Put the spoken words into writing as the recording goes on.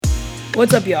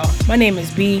What's up, y'all? My name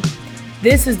is B.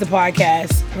 This is the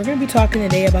podcast. We're going to be talking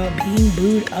today about being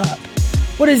booed up.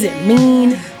 What does it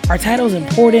mean? Our title's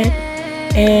important.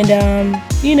 And,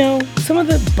 some of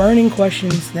the burning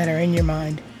questions that are in your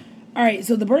mind. All right,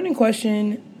 so the burning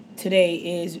question today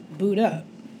is booed up.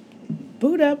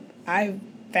 Booed up, I've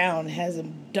found, has a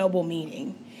double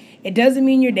meaning. It doesn't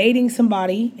mean you're dating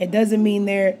somebody. It doesn't mean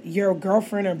they're your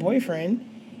girlfriend or boyfriend.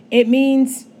 It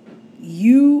means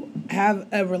you have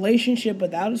a relationship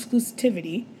without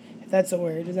exclusivity, if that's a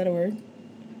word. Is that a word?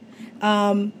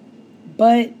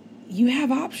 But you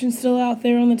have options still out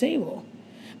there on the table.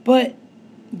 But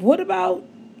what about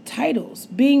titles?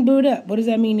 Being booed up, what does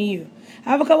that mean to you? I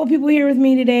have a couple people here with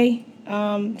me today,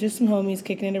 just some homies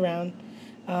kicking it around.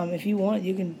 If you want,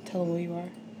 you can tell them who you are.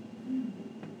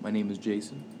 My name is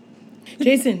Jason.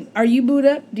 Jason, are you booed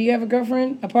up? Do you have a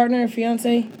girlfriend, a partner, a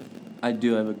fiance? I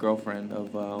do have a girlfriend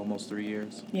of almost 3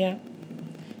 years. Yeah.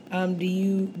 Do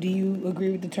you agree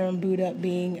with the term booed up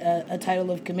being a title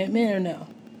of commitment or no?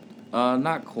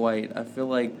 Not quite. I feel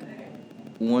like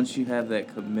once you have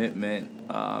that commitment,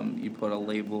 you put a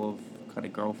label of kind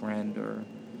of girlfriend or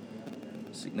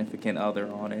significant other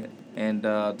on it. And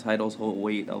titles hold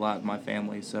weight a lot in my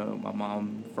family. So my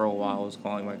mom, for a while, was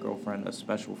calling my girlfriend a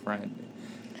special friend.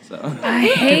 So I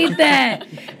hate that.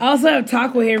 I also have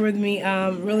Taco here with me.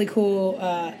 Really cool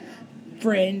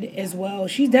friend as well.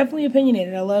 She's definitely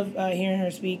opinionated. I love hearing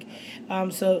her speak.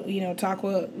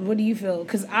 Taco, what do you feel?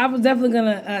 Because I was definitely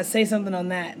going to say something on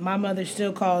that. My mother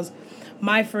still calls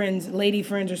my friends lady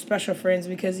friends or special friends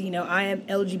because, I am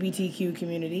LGBTQ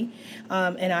community.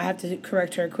 And I have to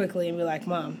correct her quickly and be like,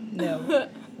 Mom, no.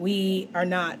 We are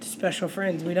not special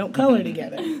friends. We don't color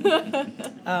together.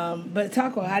 But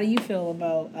Taco, how do you feel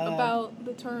about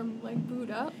the term like booed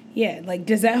up? Yeah, like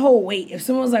does that hold weight? If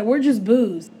someone's like, we're just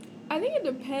booze. I think it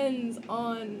depends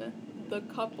on the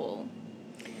couple.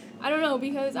 I don't know,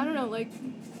 because like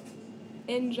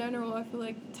in general, I feel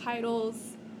like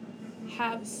titles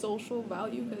have social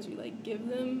value because you like give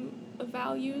them a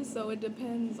value. So it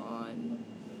depends on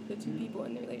the two people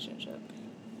in the relationship.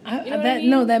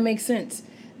 No, that makes sense.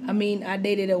 I mean, I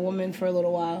dated a woman for a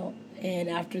little while, and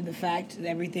after the fact,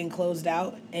 everything closed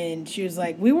out, and she was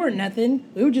like, we weren't nothing.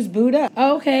 We were just booed up.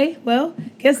 Oh, okay, well,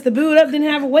 guess the booed up didn't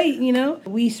have a weight,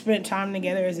 We spent time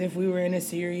together as if we were in a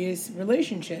serious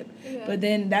relationship. Yeah. But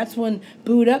then that's when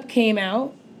Booed Up came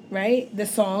out, right? The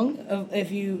song,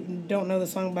 if you don't know the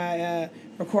song by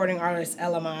recording artist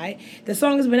LMI, the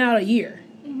song has been out a year.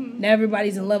 Mm-hmm. Now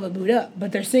everybody's in love with Booed Up,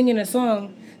 but they're singing a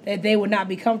song that they would not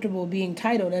be comfortable being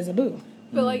titled as a boo.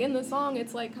 But, like, in the song,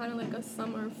 it's, like, kind of like a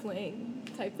summer fling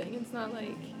type thing. It's not,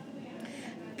 like...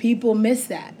 People miss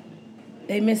that.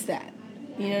 They miss that.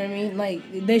 You know what I mean?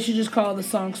 Like, they should just call the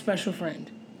song Special Friend.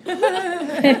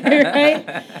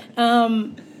 Right?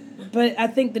 But I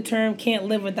think the term Can't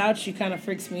Live Without You kind of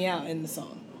freaks me out in the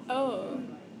song. Oh.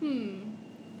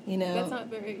 That's not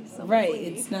very summer Right,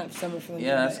 flingy. it's not summer fling.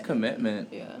 yeah, that's commitment.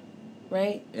 Yeah.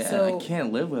 Right? Yeah, so, I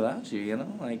can't live without you,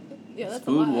 like... Yeah, that's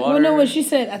food, a lot. water. Well, no, what she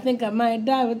said, I think I might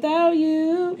die without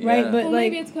you, yeah. right? But well,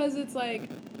 maybe it's because it's like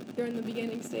they're in the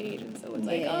beginning stage, and so it's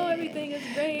like, oh, everything is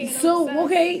great.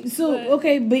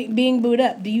 Being booed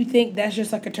up. Do you think that's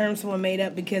just like a term someone made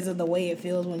up because of the way it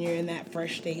feels when you're in that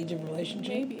fresh stage of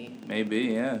relationship? Maybe,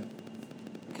 yeah.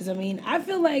 Because I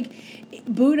feel like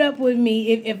booed up with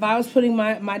me. If I was putting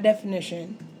my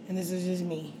definition, and this is just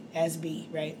me as B,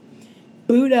 right?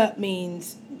 Booed up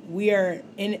means we are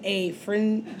in a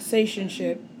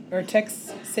friendsationship or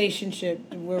textationship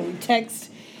where we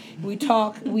text, we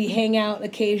talk, we hang out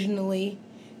occasionally,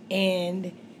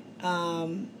 and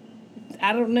I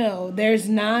don't know. There's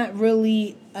not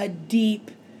really a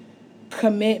deep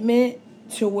commitment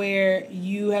to where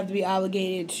you have to be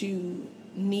obligated to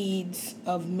needs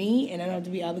of me and I don't have to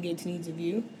be obligated to needs of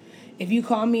you. If you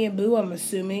call me a boo, I'm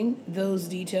assuming those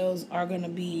details are going to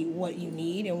be what you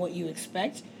need and what you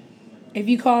expect. If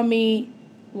you call me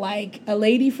like a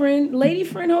lady friend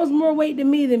holds more weight to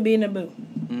me than being a boo.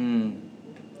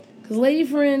 Because lady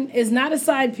friend is not a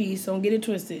side piece, don't get it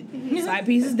twisted. Side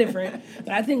piece is different.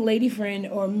 But I think lady friend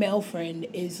or male friend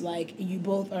is like you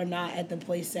both are not at the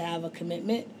place to have a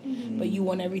commitment, but you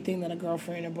want everything that a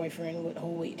girlfriend or boyfriend would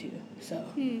hold weight to. So.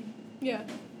 Yeah.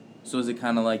 So is it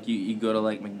kind of like you go to,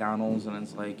 like, McDonald's and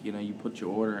it's like, you put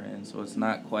your order in, so it's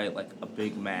not quite like a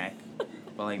Big Mac,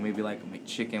 but, like, maybe like a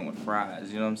McChicken with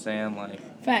fries, you know what I'm saying?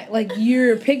 Like... Fact, like,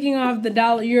 you're picking off the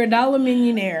dollar, you're a dollar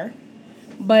millionaire,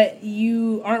 but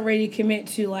you aren't ready to commit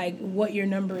to, like, what your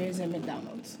number is in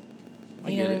McDonald's.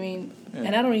 You know what I mean? Yeah.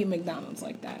 And I don't eat McDonald's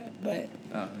like that, but...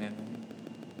 Oh, yeah.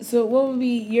 So what would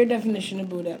be your definition of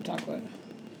booed up, Taco?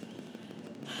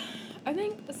 I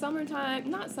think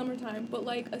not summertime, but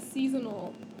like a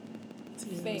seasonal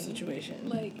thing. Situation.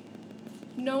 Like,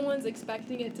 no one's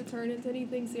expecting it to turn into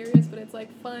anything serious, but it's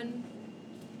like fun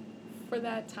for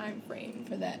that time frame.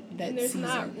 For that and there's season.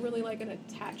 Not really like an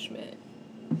attachment.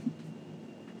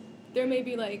 There may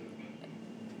be like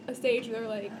a stage where they're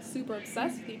like super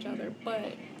obsessed with each other,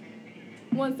 but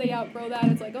once they outgrow that,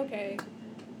 it's like, okay.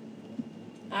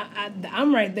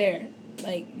 I'm right there.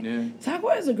 Like, Yeah. Taco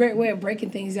has a great way of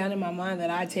breaking things down in my mind that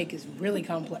I take is really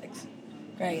complex.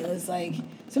 Right? It's like,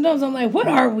 sometimes I'm like, what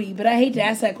are we? But I hate to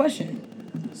ask that question.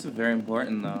 This is very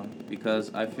important, though,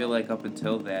 because I feel like up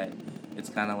until that, it's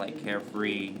kind of like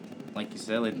carefree, like you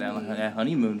said, like that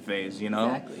honeymoon phase, you know?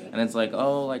 Exactly. And it's like,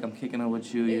 oh, like, I'm kicking it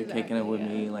with you, you're kicking it with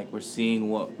me. Yeah. Like, we're seeing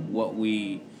what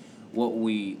we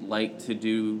like to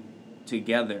do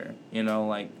together, you know?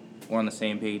 Like, we're on the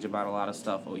same page about a lot of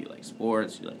stuff. Oh, you like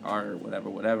sports, you like art,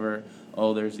 whatever.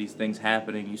 Oh, there's these things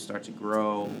happening, you start to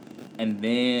grow. And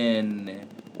then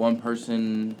one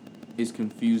person is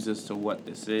confused as to what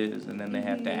this is, and then they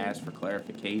have to ask for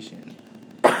clarification.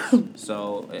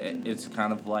 So it's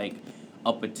kind of like,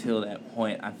 up until that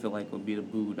point, I feel like would be the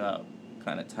booed up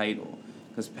kind of title.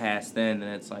 Because past then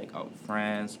it's like, oh,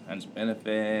 friends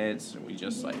benefits, or we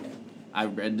just like, I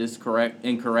read this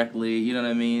incorrectly, you know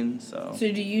what I mean? So do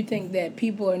you think that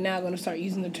people are now going to start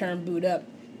using the term booed up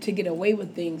to get away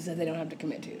with things that they don't have to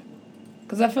commit to?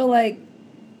 Because I feel like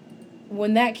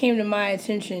when that came to my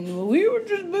attention, when we were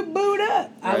just booed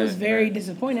up, I was very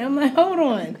disappointed. I'm like, hold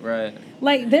on. Right.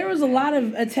 Like, there was a lot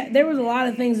of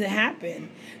things that happened.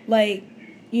 Like,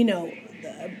 you know,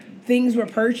 things were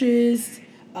purchased,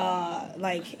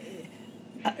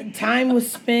 time was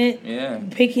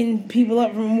spent picking people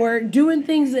up from work, doing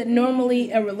things that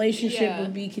normally a relationship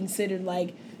would be considered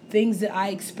like things that I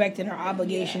expected are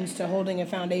obligations to holding a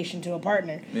foundation to a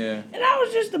partner. Yeah. And I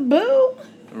was just a boo.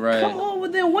 Right. Come on,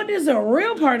 well then what does a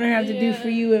real partner have to do for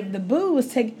you if the boo was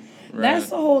taking... Right. That's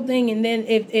the whole thing. And then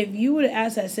if you would have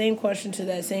asked that same question to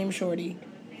that same shorty,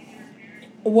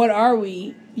 what are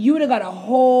we? You would have got a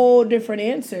whole different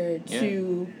answer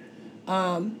to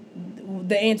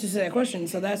the answer to that question.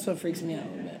 So that's what freaks me out a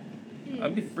little bit.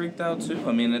 I'd be freaked out too.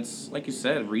 I mean, it's like you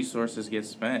said, resources get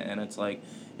spent, and it's like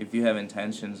if you have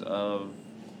intentions of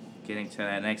getting to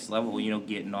that next level, you know,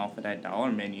 getting off of that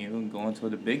dollar menu and going to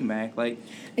the Big Mac, like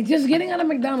just getting out of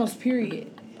McDonald's, period.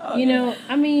 You know,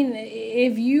 I mean,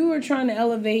 if you are trying to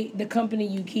elevate the company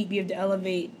you keep, you have to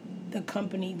elevate the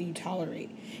company that you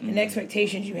tolerate and the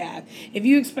expectations you have. If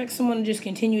you expect someone to just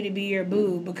continue to be your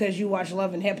boo because you watch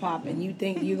Love and Hip Hop and you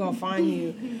think you're going to find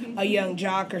you a young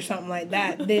jock or something like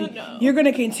that, then you're going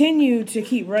to continue to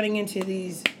keep running into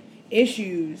these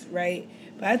issues, right?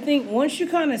 But I think once you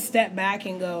kind of step back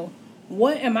and go,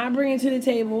 what am I bringing to the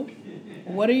table?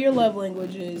 What are your love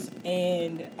languages?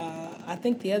 And I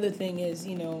think the other thing is,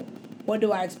 you know, what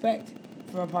do I expect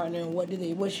from a partner and what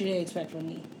should they expect from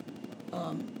me?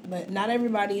 But not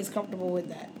everybody is comfortable with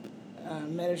that.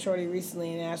 Met a shorty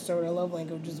recently and asked her what her love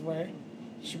languages were.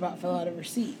 She about fell out of her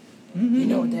seat. Mm-hmm. You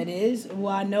know what that is?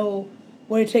 Well, I know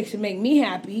what it takes to make me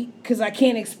happy because I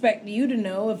can't expect you to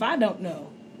know if I don't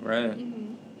know. Right.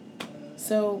 Mm-hmm.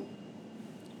 So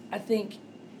I think,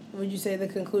 would you say the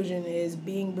conclusion is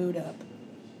being booed up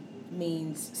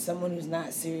means someone who's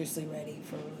not seriously ready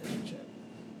for a relationship?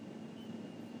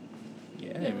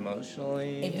 Yeah,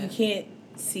 emotionally. If you can't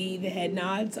see the head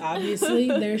nods, obviously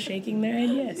they're shaking their head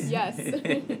yes. Yes.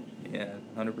 Yeah,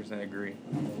 100% agree.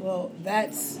 Well,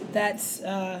 that's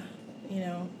you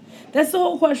know, that's the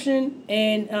whole question.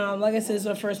 And like I said, it's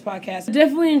our first podcast. I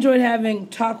definitely enjoyed having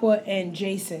Takwa and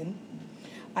Jason.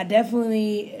 I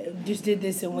definitely just did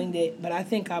this and winged it, but I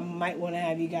think I might want to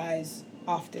have you guys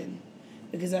often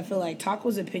because I feel like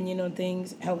Takwa's opinion on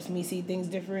things helps me see things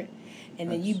different. And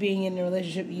then you being in a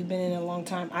relationship you've been in a long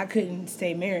time, I couldn't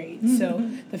stay married. Mm-hmm. So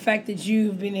the fact that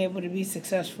you've been able to be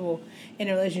successful in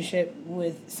a relationship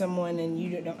with someone and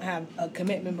you don't have a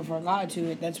commitment before God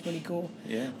to it, that's pretty cool.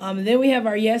 Yeah. And then we have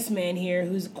our yes man here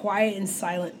who's quiet and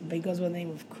silent, but he goes by the name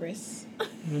of Chris.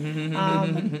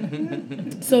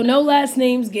 So no last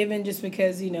names given just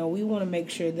because, you know, we want to make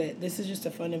sure that this is just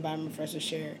a fun environment for us to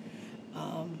share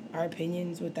our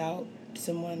opinions without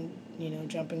someone, you know,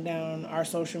 jumping down our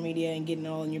social media and getting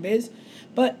all in your biz.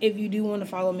 But if you do want to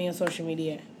follow me on social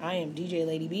media, I am DJ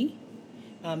Lady B.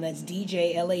 That's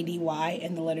DJ Lady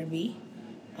and the letter B.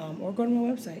 Or go to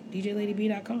my website,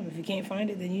 djladyb.com. If you can't find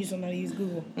it, then you just don't know how to use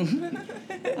Google.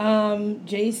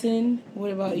 Jason,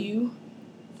 what about you?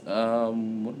 What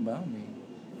about me?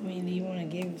 I mean, do you want to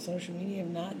give social media? If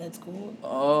not, that's cool.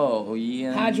 Oh,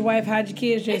 yeah. Hide your wife, hide your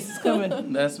kids. Jason's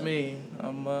coming. That's me.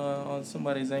 I'm on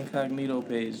somebody's incognito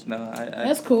page. No,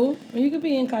 That's cool. Well, you could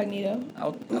be incognito.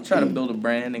 I'll try to build a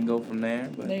brand and go from there.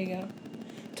 But There you go.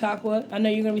 Takwa, I know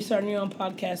you're going to be starting your own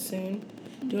podcast soon,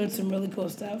 doing some really cool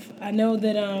stuff. I know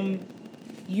that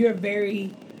you're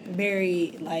very,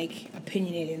 very, like,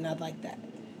 opinionated, and I like that.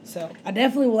 So I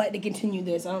definitely would like to continue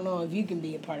this. I don't know if you can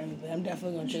be a part of it, but I'm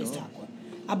definitely going to chase Takwa.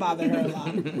 I bother her a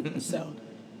lot. So.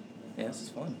 Yeah, this is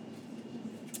fun.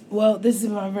 Well, this is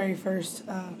my very first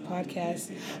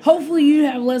podcast. Hopefully you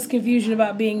have less confusion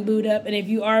about being booed up. And if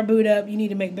you are booed up, you need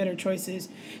to make better choices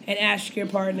and ask your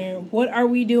partner, what are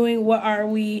we doing? What are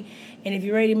we? And if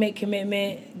you're ready to make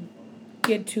commitment,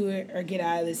 get to it or get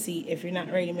out of the seat. If you're not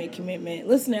ready to make commitment,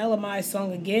 listen to LMI's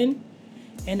song again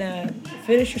and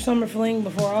finish your summer fling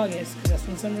before August, because that's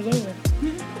when summer's over.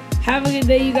 Have a good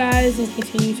day, you guys, and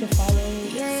continue to follow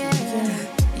Susan.